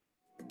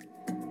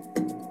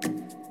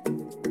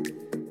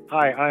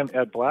Hi, I'm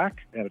Ed Black,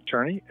 an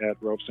attorney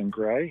at Ropes and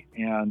Gray,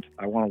 and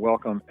I want to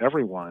welcome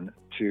everyone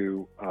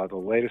to the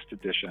latest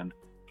edition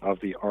of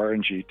the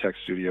R&G Tech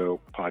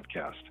Studio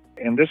podcast.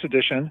 In this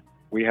edition,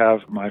 we have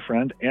my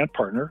friend and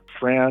partner,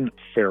 Fran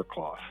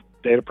Faircloth,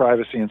 data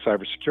privacy and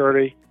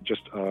cybersecurity,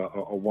 just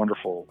a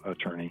wonderful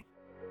attorney.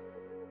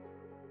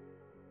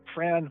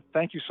 Fran,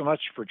 thank you so much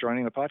for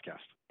joining the podcast.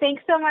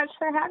 Thanks so much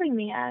for having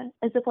me.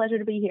 It's a pleasure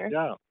to be here.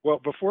 Yeah.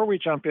 Well, before we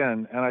jump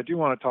in, and I do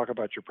want to talk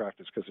about your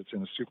practice because it's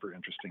in a super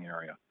interesting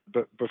area.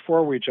 But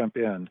before we jump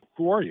in,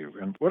 who are you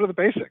and what are the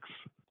basics?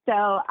 So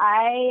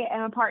I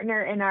am a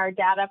partner in our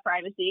data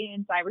privacy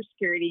and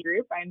cybersecurity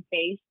group. I'm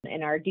based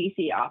in our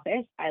DC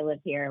office. I live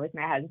here with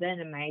my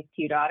husband and my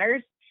 2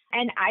 daughters.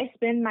 And I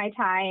spend my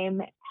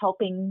time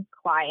helping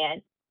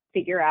clients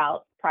figure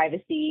out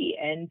privacy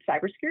and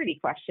cybersecurity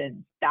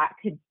questions. That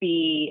could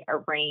be a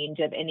range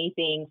of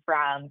anything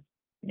from,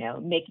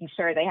 making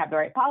sure they have the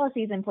right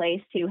policies in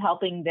place to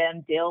helping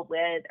them deal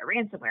with a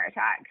ransomware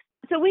attack.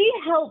 So we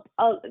help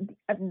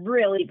a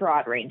really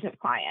broad range of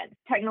clients,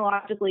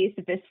 technologically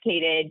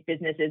sophisticated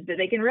businesses, but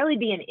they can really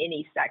be in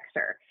any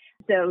sector.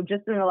 So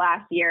just in the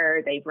last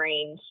year, they've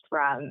ranged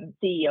from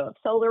CEO of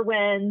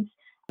SolarWinds,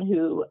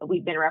 who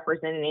we've been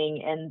representing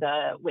in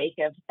the wake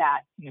of that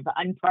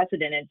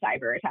unprecedented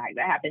cyber attack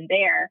that happened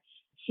there,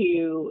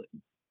 to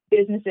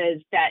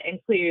businesses that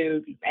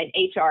include an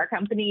HR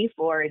company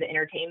for the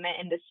entertainment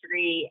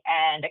industry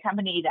and a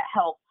company that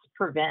helps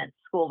prevent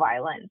school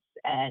violence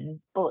and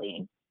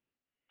bullying.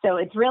 So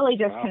it's really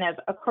just kind of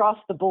across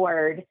the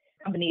board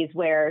companies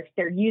where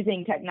they're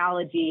using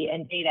technology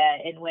and data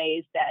in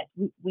ways that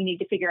we need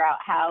to figure out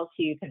how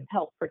to kind of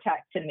help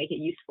protect and make it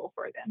useful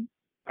for them.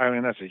 I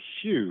mean, that's a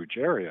huge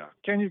area.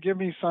 Can you give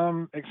me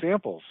some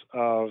examples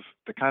of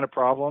the kind of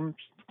problems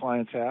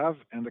clients have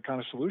and the kind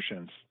of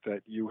solutions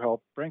that you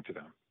help bring to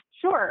them?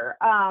 Sure.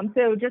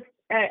 So just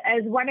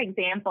as one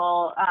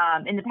example,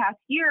 in the past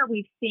year,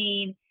 we've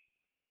seen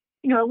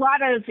a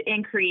lot of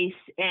increase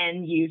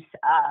in use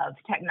of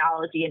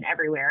technology and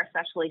everywhere,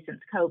 especially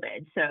since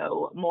COVID.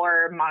 So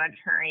more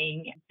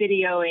monitoring,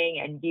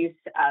 videoing, and use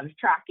of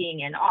tracking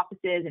in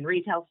offices and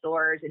retail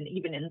stores and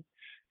even in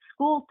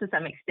schools to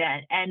some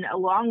extent. And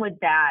along with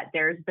that,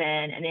 there's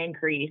been an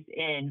increase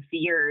in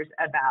fears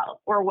about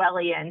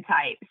Orwellian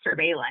type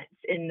surveillance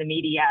in the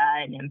media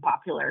and in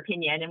popular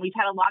opinion. And we've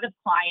had a lot of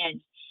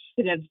clients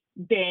that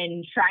have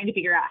been trying to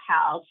figure out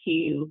how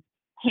to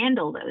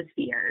handle those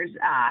fears,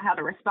 how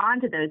to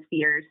respond to those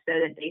fears so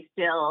that they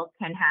still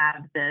can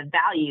have the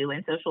value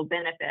and social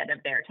benefit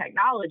of their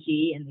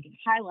technology and they can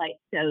highlight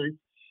those,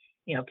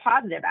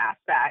 positive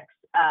aspects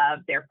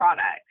of their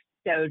products.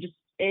 So just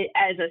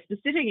as a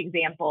specific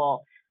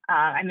example,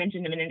 I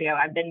mentioned a minute ago,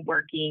 I've been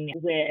working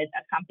with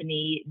a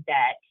company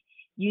that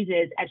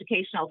uses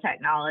educational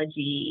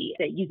technology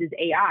that uses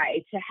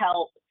AI to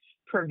help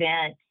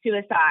prevent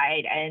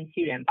suicide and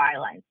student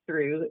violence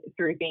through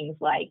things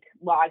like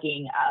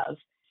logging of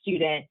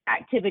student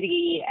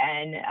activity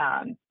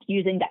and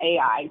using the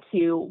AI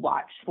to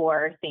watch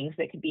for things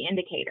that could be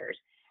indicators.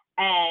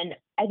 And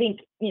I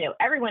think,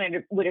 everyone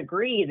would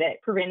agree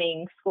that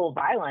preventing school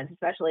violence,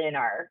 especially in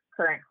our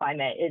current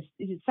climate,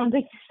 is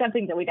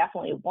something that we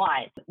definitely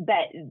want.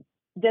 But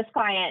this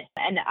client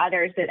and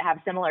others that have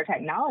similar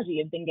technology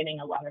have been getting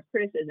a lot of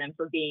criticism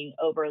for being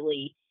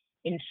overly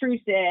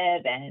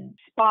intrusive and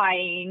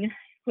spying,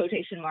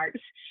 quotation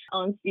marks,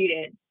 on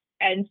students.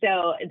 And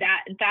so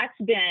that's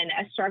been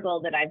a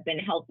struggle that I've been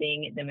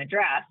helping them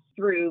address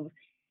through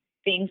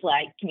things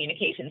like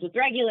communications with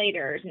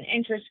regulators and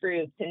interest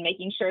groups and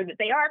making sure that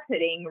they are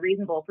putting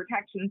reasonable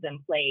protections in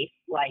place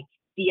like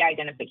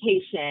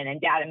de-identification and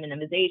data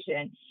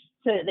minimization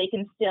so that they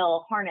can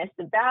still harness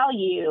the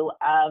value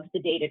of the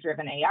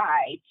data-driven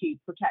AI to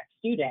protect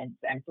students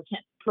and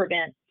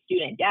prevent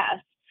student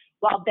deaths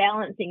while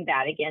balancing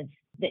that against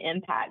the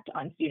impact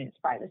on students'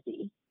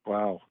 privacy.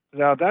 Wow.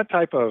 Now, that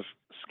type of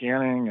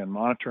scanning and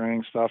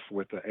monitoring stuff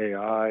with the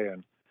AI,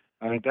 and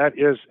I mean, that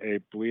is a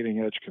bleeding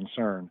edge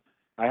concern.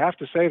 I have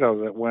to say, though,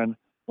 that when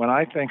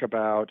I think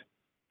about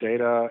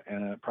data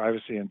and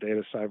privacy and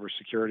data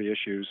cybersecurity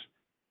issues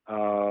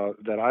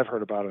that I've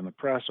heard about in the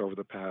press over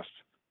the past,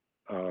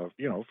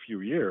 few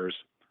years,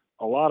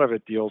 a lot of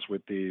it deals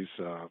with these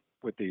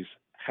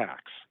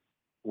hacks,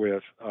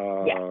 with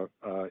a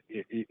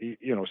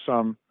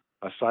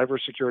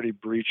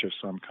cybersecurity breach of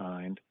some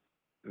kind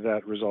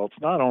that results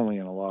not only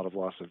in a lot of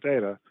loss of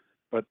data,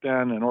 but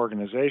then an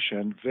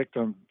organization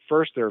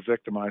first they're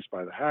victimized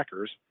by the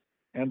hackers,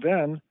 and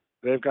then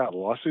they've got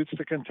lawsuits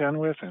to contend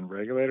with and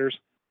regulators.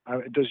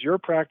 Does your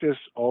practice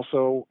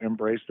also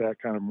embrace that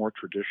kind of more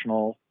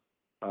traditional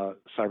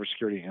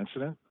cybersecurity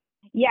incident?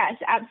 Yes,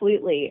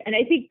 absolutely. And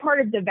I think part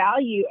of the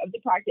value of the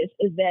practice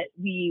is that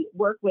we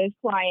work with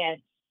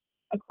clients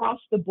across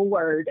the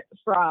board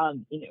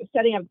from,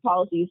 setting up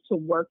policies to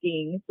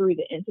working through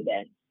the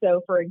incident.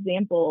 So, for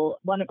example,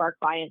 one of our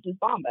clients is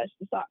Bombas,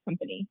 the sock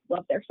company.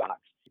 Love their socks.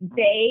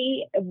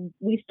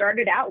 We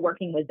started out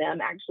working with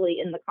them actually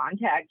in the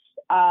context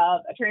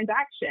of a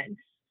transaction.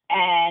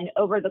 And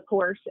over the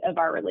course of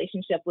our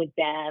relationship with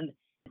them,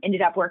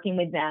 ended up working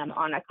with them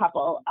on a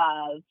couple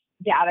of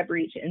data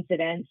breach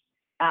incidents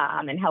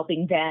and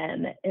helping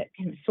them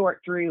kind of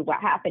sort through what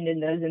happened in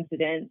those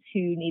incidents,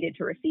 who needed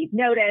to receive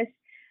notice,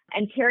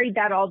 and carried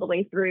that all the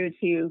way through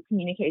to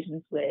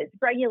communications with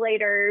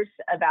regulators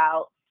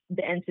about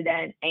the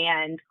incident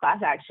and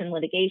class action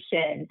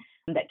litigation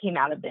that came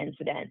out of the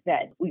incident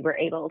that we were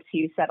able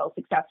to settle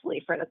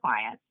successfully for the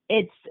client.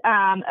 It's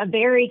a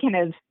very kind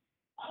of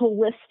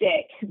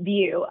holistic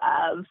view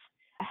of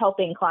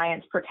helping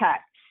clients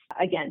protect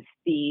against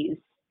these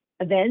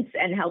events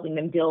and helping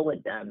them deal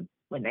with them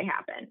when they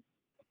happen.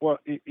 Well,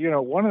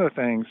 one of the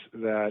things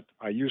that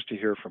I used to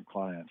hear from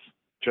clients,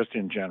 just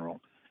in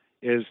general,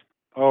 is,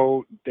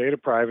 data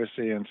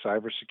privacy and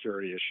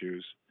cybersecurity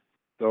issues,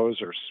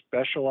 those are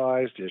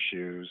specialized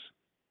issues.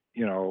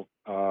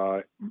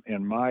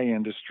 In my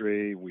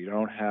industry, we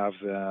don't have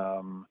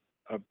them.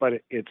 But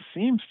it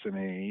seems to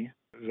me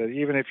that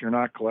even if you're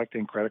not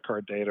collecting credit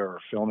card data or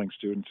filming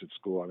students at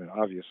school, I mean,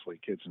 obviously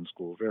kids in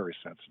school are very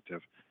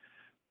sensitive,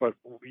 but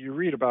you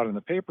read about in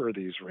the paper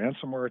these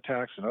ransomware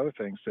attacks and other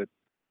things that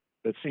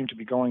seem to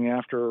be going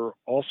after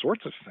all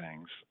sorts of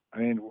things. I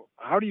mean,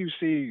 how do you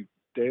see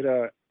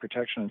data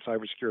protection and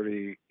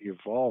cybersecurity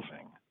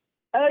evolving?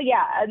 Oh,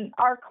 yeah. And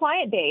our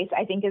client base,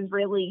 I think, has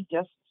really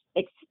just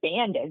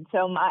expanded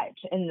so much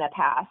in the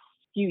past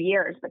few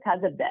years because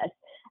of this.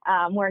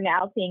 We're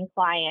now seeing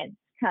clients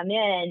come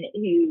in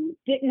who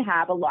didn't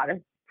have a lot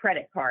of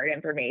credit card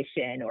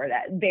information or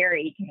that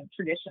very kind of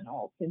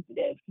traditional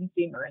sensitive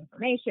consumer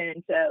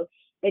information. So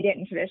they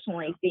didn't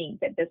traditionally think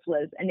that this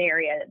was an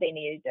area that they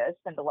needed to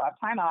spend a lot of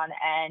time on.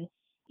 And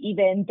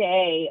even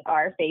they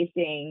are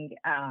facing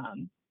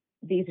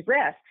these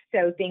risks.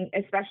 So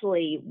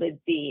especially with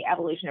the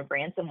evolution of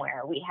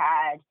ransomware, we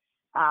had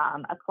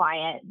a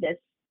client this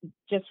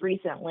just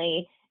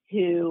recently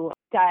who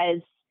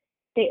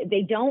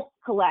they don't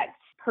collect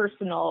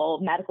personal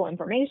medical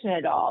information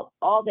at all.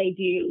 All they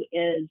do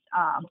is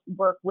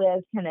work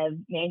with kind of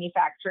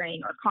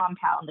manufacturing or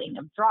compounding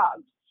of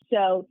drugs.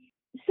 So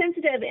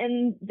sensitive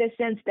in the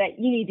sense that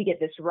you need to get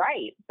this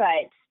right,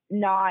 but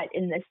not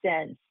in the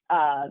sense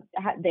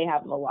they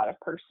have a lot of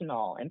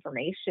personal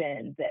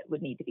information that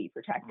would need to be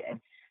protected.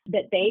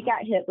 That they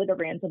got hit with a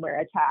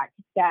ransomware attack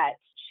that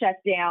shut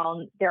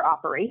down their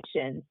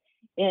operations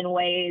in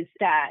ways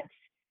that,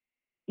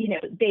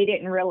 they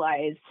didn't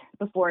realize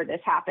before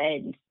this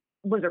happened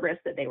was a risk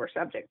that they were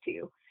subject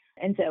to.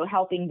 And so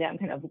helping them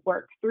kind of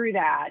work through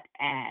that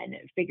and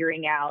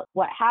figuring out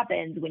what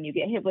happens when you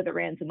get hit with a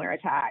ransomware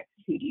attack.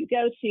 Who do you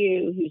go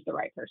to? Who's the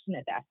right person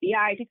at the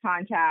FBI to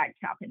contact?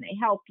 How can they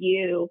help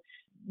you?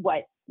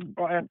 What?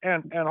 Well,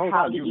 and hold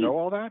on, you know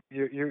all that?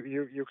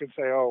 You can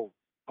say,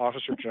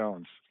 Officer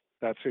Jones,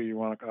 that's who you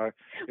want to.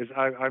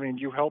 I mean,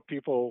 you help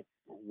people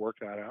work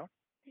that out.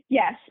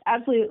 Yes,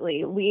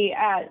 absolutely. We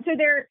so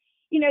there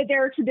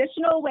are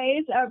traditional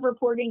ways of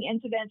reporting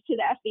incidents to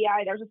the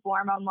FBI. There's a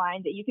form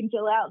online that you can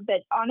fill out,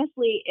 but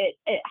honestly,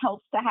 it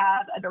helps to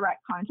have a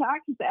direct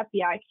contact. The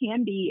FBI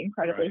can be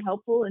incredibly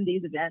helpful in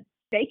these events.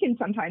 They can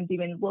sometimes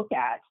even look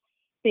at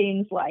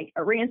things like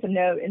a ransom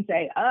note and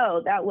say,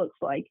 that looks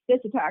like this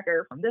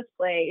attacker from this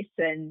place,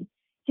 and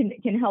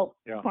can help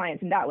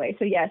clients in that way.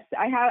 So yes,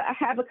 I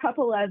have a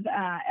couple of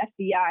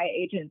FBI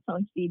agents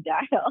on speed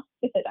dial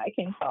that I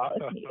can call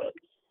if needed.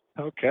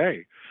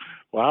 Okay.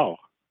 Wow.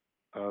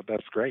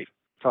 That's great.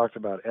 Talked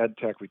about ed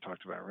tech. We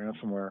talked about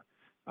ransomware.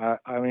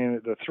 I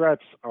mean, the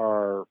threats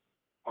are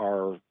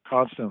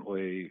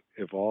constantly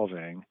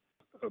evolving,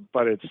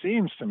 but it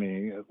seems to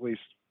me, at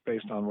least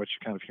based on what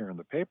you kind of hear in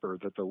the paper,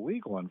 that the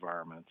legal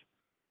environment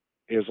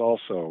is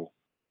also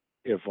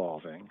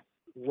evolving.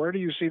 Where do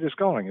you see this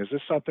going? Is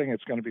this something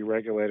that's going to be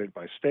regulated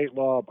by state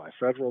law, by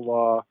federal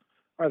law?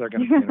 Are there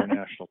going to be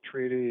international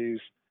treaties?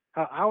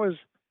 How is,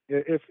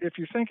 if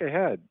you think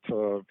ahead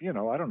to,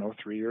 I don't know,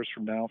 3 years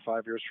from now,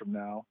 5 years from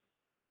now,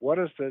 what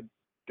does the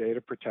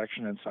data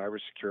protection and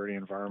cybersecurity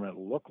environment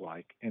look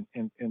like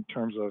in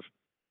terms of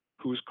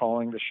who's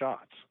calling the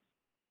shots?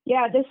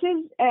 Yeah, this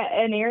is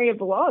an area of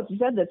the law, as you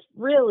said, that's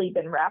really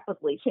been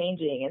rapidly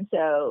changing. And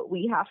so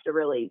we have to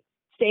really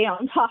stay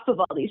on top of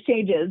all these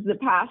changes. The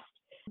past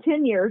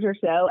 10 years or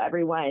so,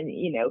 everyone,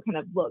 kind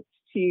of looked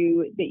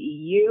to the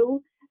EU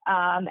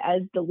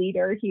as the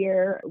leader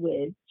here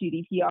with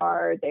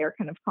GDPR, their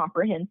kind of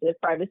comprehensive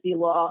privacy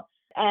law.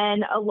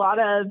 And a lot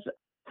of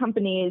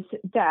companies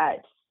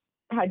that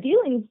had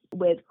dealings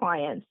with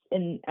clients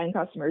and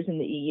customers in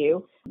the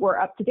EU were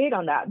up to date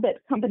on that. But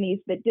companies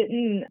that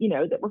didn't,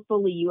 that were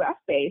fully US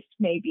based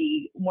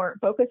maybe weren't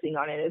focusing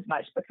on it as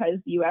much because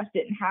the US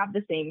didn't have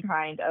the same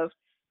kind of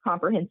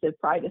comprehensive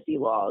privacy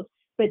laws.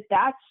 But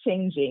that's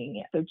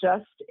changing. So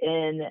just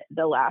in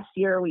the last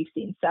year, we've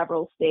seen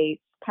several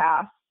states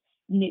pass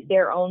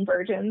their own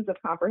versions of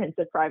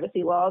comprehensive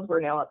privacy laws. We're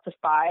now up to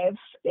 5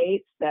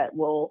 states that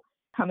will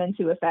come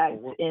into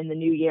effect in the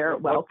new year.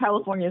 Well,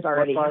 California's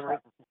already.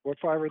 What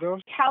 5 are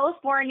those?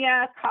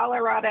 California,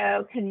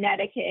 Colorado,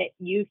 Connecticut,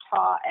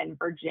 Utah, and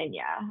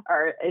Virginia.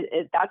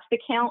 That's the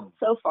count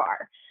so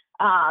far.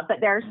 But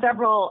there are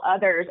several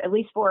others, at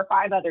least 4 or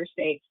 5 other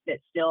states that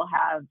still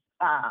have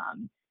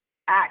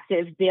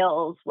active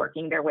bills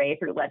working their way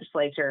through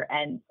legislature,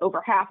 and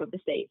over half of the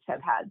states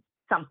have had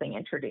something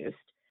introduced.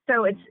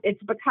 So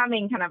it's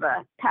becoming kind of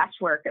a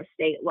patchwork of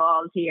state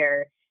laws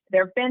here.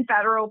 There have been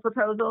federal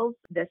proposals.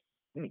 This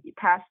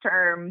past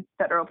term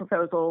federal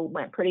proposal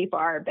went pretty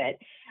far, but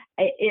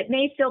it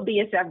may still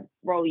be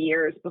several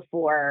years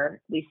before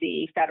we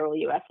see federal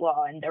U.S.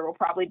 law, and there will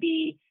probably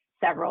be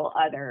several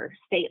other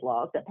state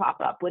laws that pop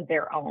up with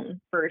their own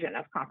version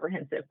of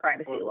comprehensive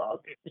privacy laws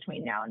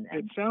between now and then.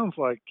 It sounds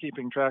like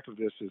keeping track of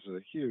this is a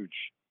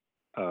huge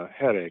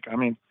headache. I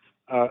mean,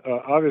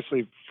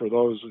 obviously for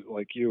those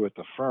like you at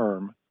the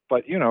firm,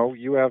 but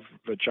you have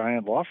a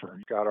giant law firm.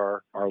 You've got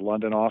our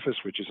London office,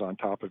 which is on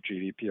top of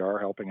GDPR,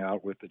 helping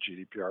out with the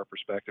GDPR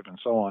perspective and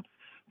so on.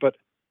 But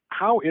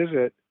how is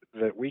it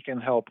that we can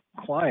help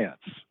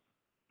clients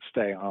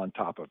stay on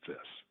top of this?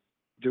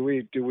 Do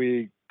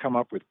we come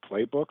up with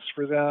playbooks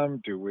for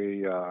them? Do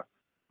we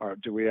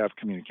have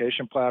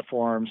communication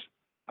platforms?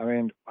 I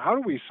mean, how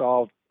do we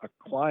solve a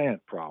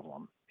client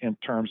problem in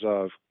terms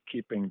of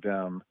keeping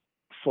them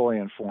fully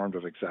informed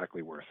of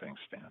exactly where things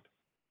stand?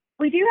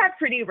 We do have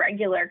pretty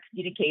regular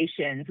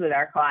communications with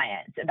our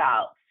clients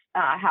about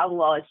how the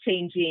law is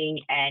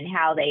changing and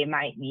how they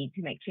might need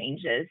to make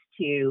changes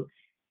to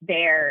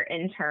their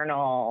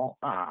internal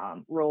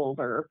rules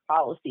or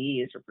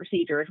policies or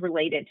procedures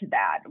related to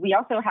that. We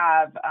also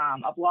have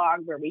a blog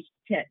where we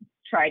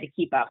try to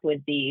keep up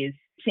with these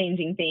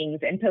changing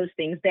things and post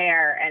things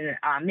there. And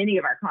many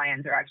of our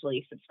clients are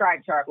actually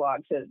subscribed to our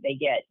blog so that they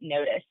get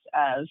notice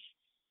of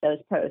those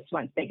posts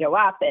once they go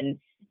up. And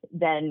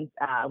then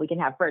we can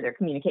have further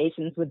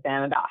communications with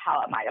them about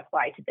how it might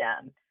apply to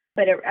them.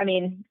 But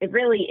it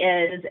really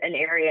is an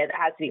area that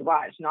has to be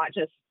watched, not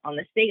just on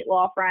the state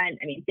law front.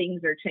 I mean,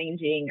 things are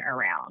changing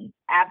around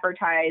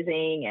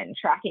advertising and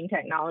tracking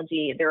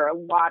technology. There are a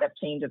lot of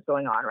changes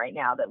going on right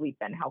now that we've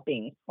been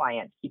helping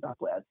clients keep up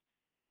with.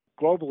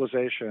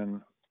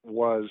 Globalization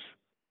was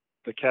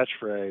the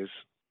catchphrase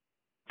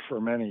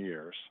for many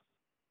years.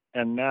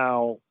 And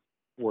now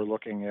we're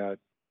looking at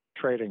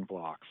trading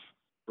blocks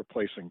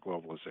replacing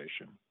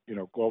globalization.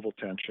 Global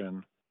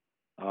tension,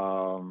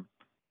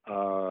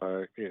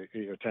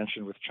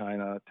 tension with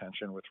China,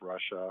 tension with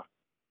Russia.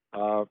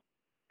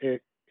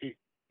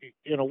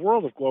 In a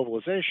world of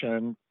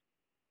globalization,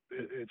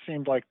 it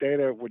seemed like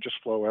data would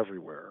just flow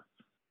everywhere.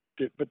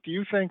 But do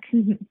you think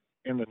in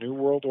the new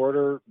world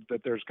order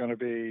that there's going to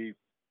be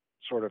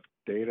sort of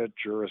data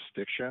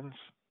jurisdictions,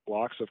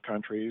 blocks of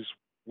countries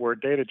where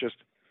data just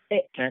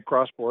can't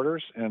cross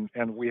borders,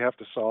 and we have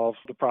to solve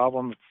the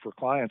problem for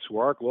clients who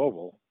are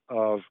global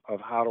of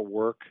how to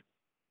work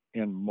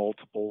in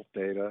multiple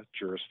data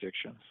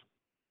jurisdictions?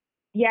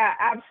 Yeah,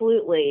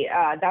 absolutely.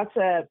 That's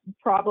a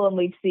problem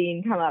we've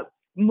seen come up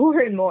more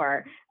and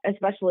more,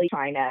 especially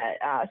China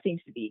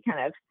seems to be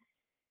kind of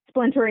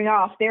splintering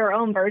off their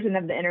own version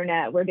of the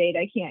internet where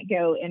data can't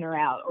go in or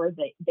out, or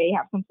they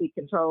have complete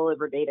control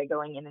over data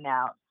going in and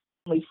out.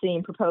 We've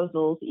seen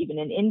proposals even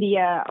in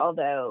India,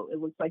 although it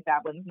looks like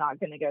that one's not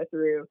going to go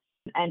through,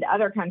 and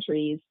other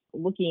countries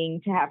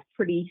looking to have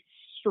pretty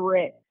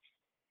strict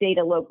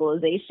data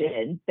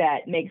localization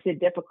that makes it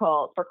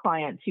difficult for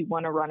clients who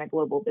want to run a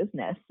global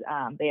business.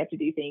 They have to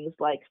do things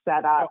like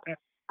set up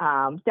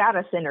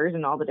data centers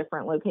in all the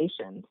different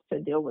locations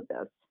to deal with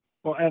this.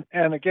 Well,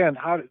 and again,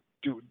 how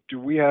do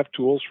we have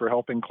tools for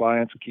helping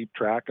clients keep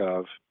track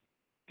of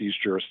these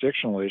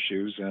jurisdictional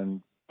issues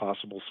and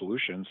possible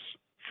solutions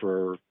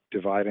for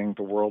dividing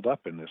the world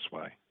up in this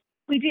way?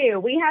 We do.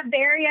 We have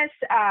various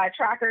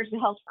trackers to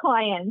help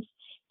clients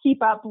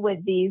keep up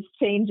with these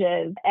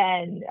changes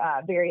and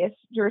various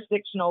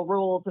jurisdictional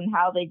rules and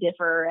how they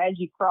differ as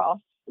you cross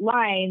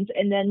lines.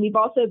 And then we've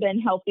also been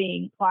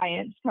helping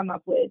clients come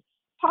up with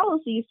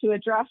policies to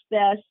address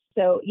this.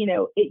 So,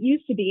 it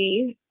used to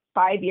be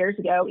 5 years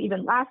ago,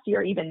 even last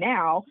year, even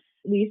now,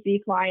 we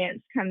see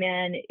clients come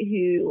in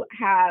who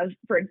have,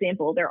 for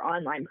example, their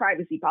online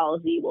privacy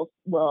policy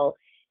will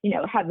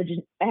have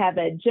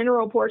a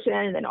general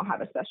portion, then it'll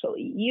have a special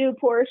EU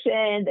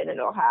portion, then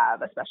it'll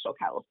have a special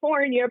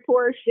California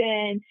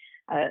portion,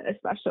 a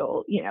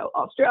special,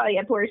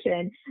 Australia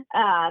portion.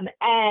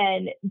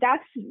 And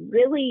that's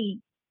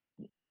really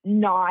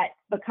not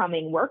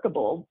becoming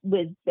workable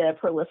with the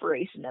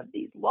proliferation of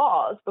these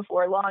laws.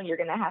 Before long, you're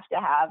going to have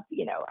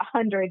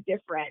 100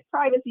 different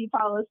privacy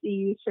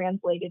policies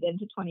translated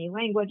into 20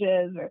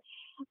 languages or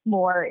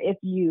more if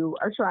you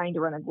are trying to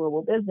run a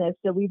global business.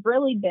 So we've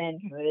really been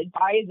kind of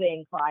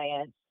advising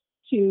clients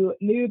to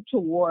move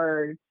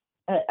toward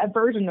a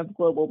version of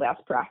global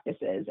best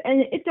practices.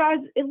 And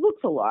it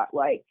looks a lot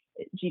like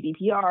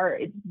GDPR.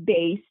 It's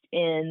based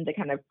in the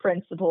kind of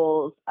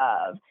principles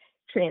of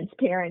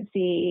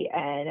transparency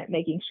and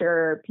making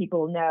sure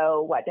people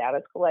know what data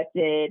is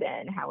collected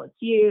and how it's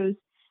used,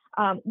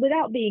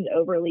 without being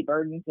overly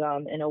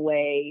burdensome in a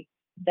way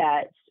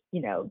that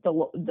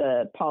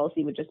the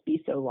policy would just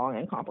be so long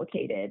and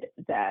complicated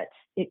that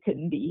it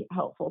couldn't be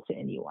helpful to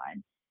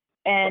anyone.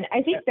 And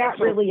I think that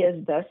really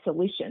is the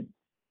solution.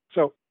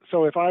 So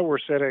if I were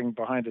sitting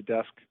behind a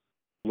desk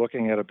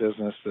looking at a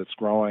business that's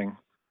growing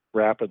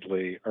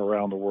rapidly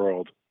around the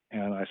world,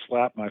 and I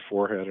slapped my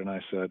forehead and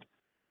I said,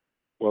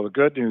 well, the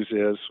good news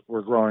is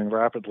we're growing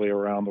rapidly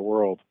around the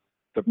world.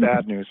 The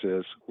bad news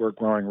is we're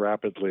growing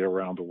rapidly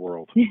around the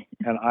world.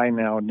 And I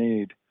now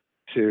need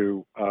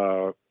to,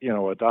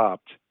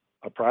 adopt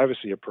a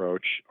privacy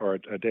approach or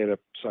a data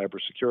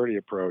cybersecurity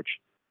approach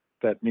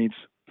that meets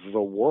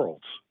the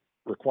world's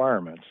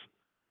requirements.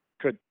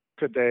 Could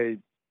they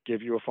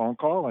give you a phone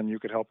call and you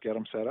could help get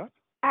them set up?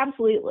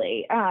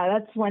 Absolutely.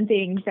 That's one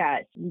thing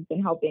that we've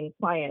been helping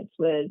clients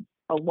with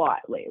a lot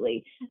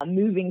lately,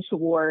 moving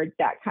toward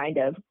that kind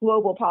of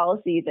global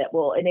policy that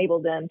will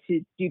enable them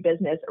to do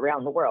business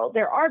around the world.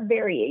 There are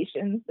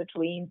variations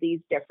between these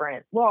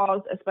different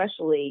laws,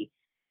 especially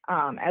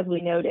as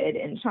we noted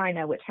in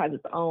China, which has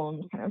its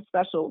own kind of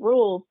special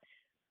rules.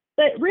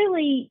 But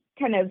really,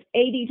 kind of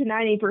 80 to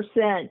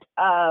 90%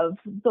 of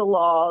the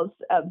laws,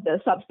 of the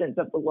substance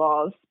of the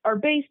laws, are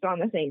based on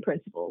the same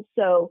principles.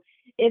 So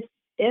if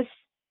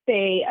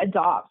they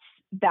adopt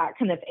that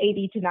kind of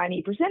 80 to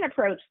 90%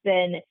 approach,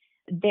 then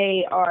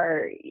they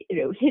are,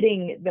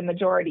 hitting the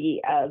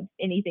majority of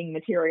anything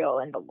material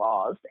in the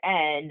laws.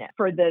 And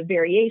for the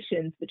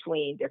variations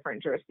between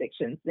different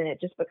jurisdictions, then it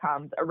just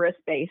becomes a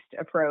risk-based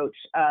approach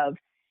of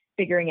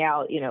figuring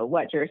out,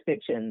 what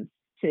jurisdictions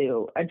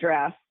to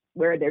address,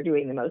 where they're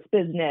doing the most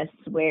business,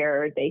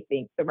 where they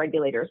think the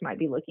regulators might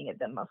be looking at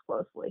them most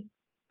closely.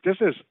 This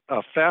is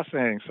a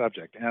fascinating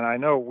subject, and I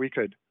know we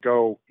could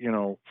go,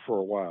 for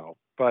a while,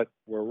 but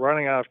we're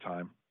running out of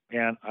time,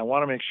 and I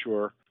want to make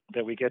sure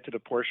that we get to the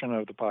portion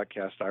of the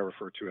podcast I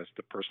refer to as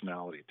the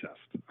personality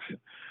test,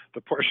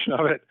 the portion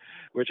of it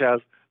which has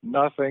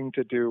nothing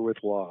to do with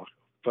law,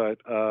 but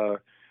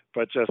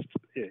just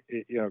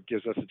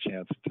gives us a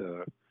chance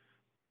to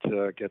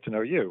get to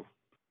know you.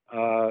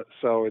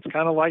 So it's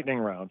kind of lightning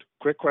round.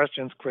 Quick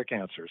questions, quick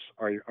answers.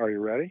 Are you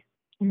ready?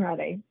 I'm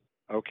ready.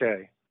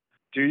 Okay.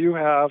 Do you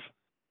have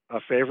a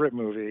favorite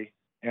movie?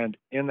 And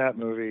in that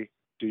movie,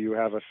 do you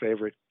have a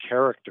favorite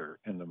character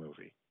in the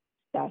movie?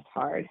 That's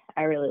hard.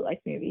 I really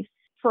like movies.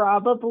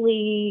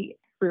 Probably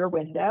Rear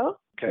Window.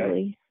 Okay.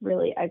 Really,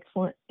 really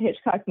excellent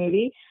Hitchcock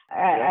movie.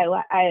 I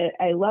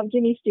love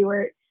Jimmy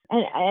Stewart,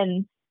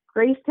 and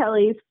Grace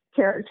Kelly's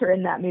character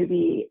in that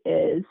movie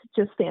is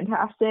just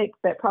fantastic.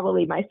 But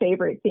probably my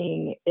favorite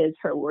thing is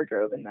her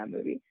wardrobe in that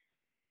movie.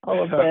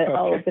 All of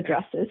the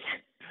dresses.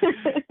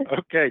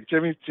 Okay,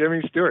 Jimmy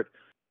Stewart.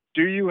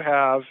 Do you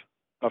have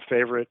a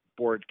favorite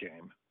board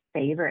game?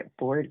 Favorite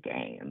board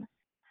game?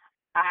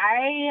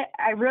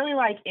 I really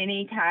like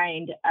any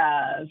kind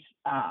of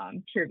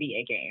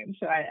trivia game.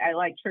 So I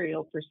like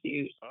Trivial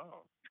Pursuit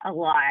a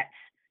lot.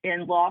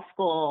 In law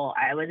school,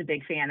 I was a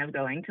big fan of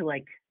going to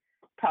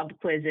pub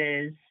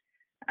quizzes.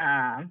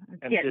 I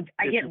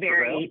get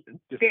very.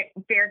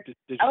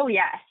 Oh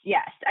yes.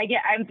 I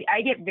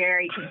get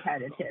very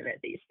competitive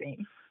at these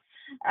things.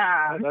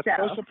 That's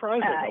so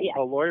surprising.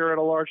 Yeah. A lawyer at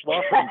a large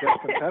law firm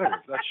gets competitive.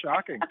 That's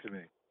shocking to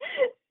me.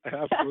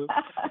 Absolutely.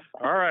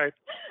 All right.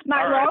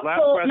 My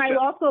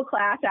law school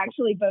class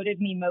actually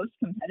voted me most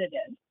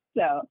competitive.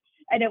 So,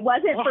 and it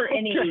wasn't for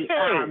any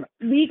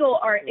legal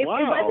it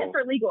wasn't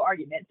for legal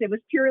arguments. It was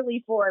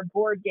purely for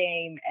board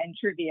game and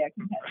trivia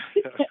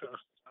competitive.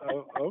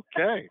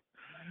 Okay.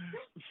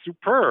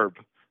 Superb.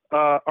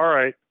 All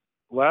right.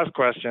 Last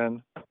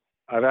question.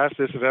 I've asked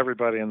this of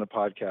everybody in the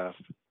podcast.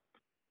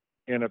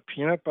 In a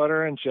peanut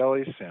butter and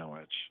jelly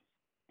sandwich,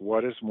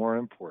 what is more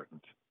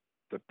important,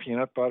 the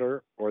peanut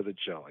butter or the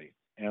jelly,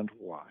 and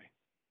why?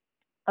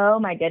 Oh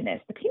my goodness,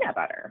 the peanut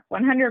butter,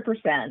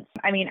 100%.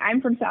 I mean,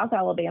 I'm from South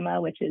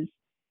Alabama, which is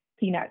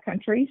peanut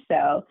country,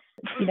 so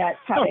peanuts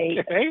have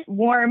a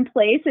warm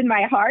place in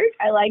my heart.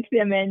 I like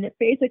them in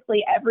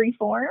basically every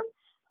form,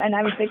 and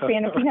I'm a big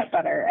fan of peanut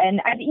butter.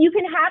 And you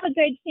can have a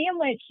good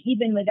sandwich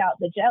even without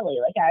the jelly.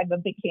 I'm a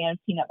big fan of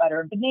peanut butter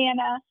and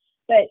banana,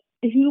 but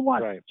who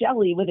wants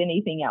jelly with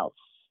anything else?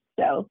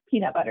 So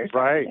peanut butter is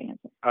right.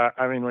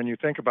 I mean, when you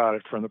think about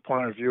it from the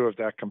point of view of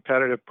that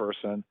competitive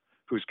person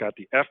who's got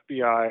the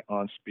FBI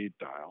on speed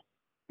dial,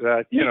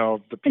 that,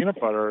 the peanut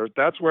butter,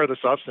 that's where the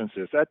substance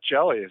is. That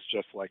jelly is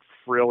just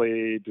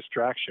frilly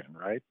distraction,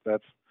 right?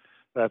 That's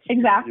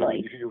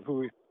exactly.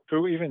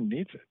 Who even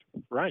needs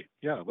it? Right.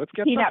 Yeah. Let's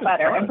get peanut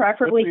butter done. and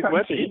preferably crunchy.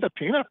 Let's eat the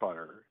peanut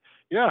butter.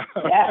 Yeah.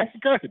 Yes.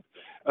 Good.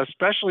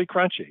 Especially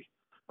crunchy.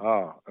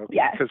 Oh, okay.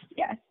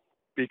 Yes.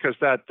 Because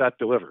that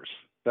delivers.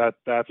 That's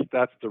the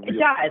real. It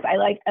does. I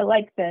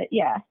like the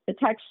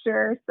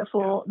texture, the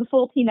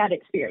full peanut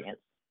experience.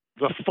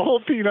 The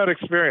full peanut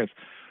experience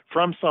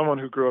from someone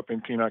who grew up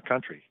in peanut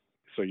country,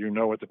 so you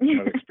know what the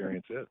peanut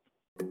experience is.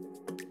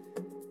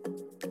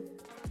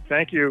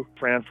 Thank you,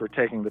 Fran, for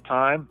taking the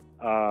time.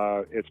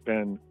 It's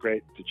been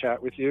great to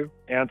chat with you.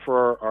 And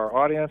for our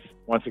audience,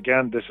 once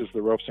again, this is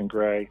the Ropes and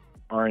Gray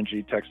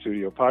R&G Tech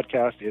Studio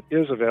podcast. It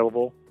is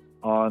available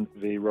on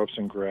the Ropes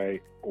and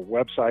Gray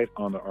website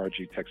on the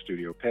RG Tech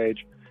Studio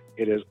page.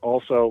 It is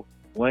also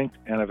linked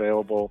and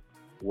available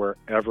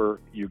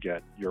wherever you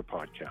get your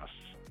podcasts.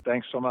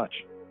 Thanks so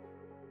much.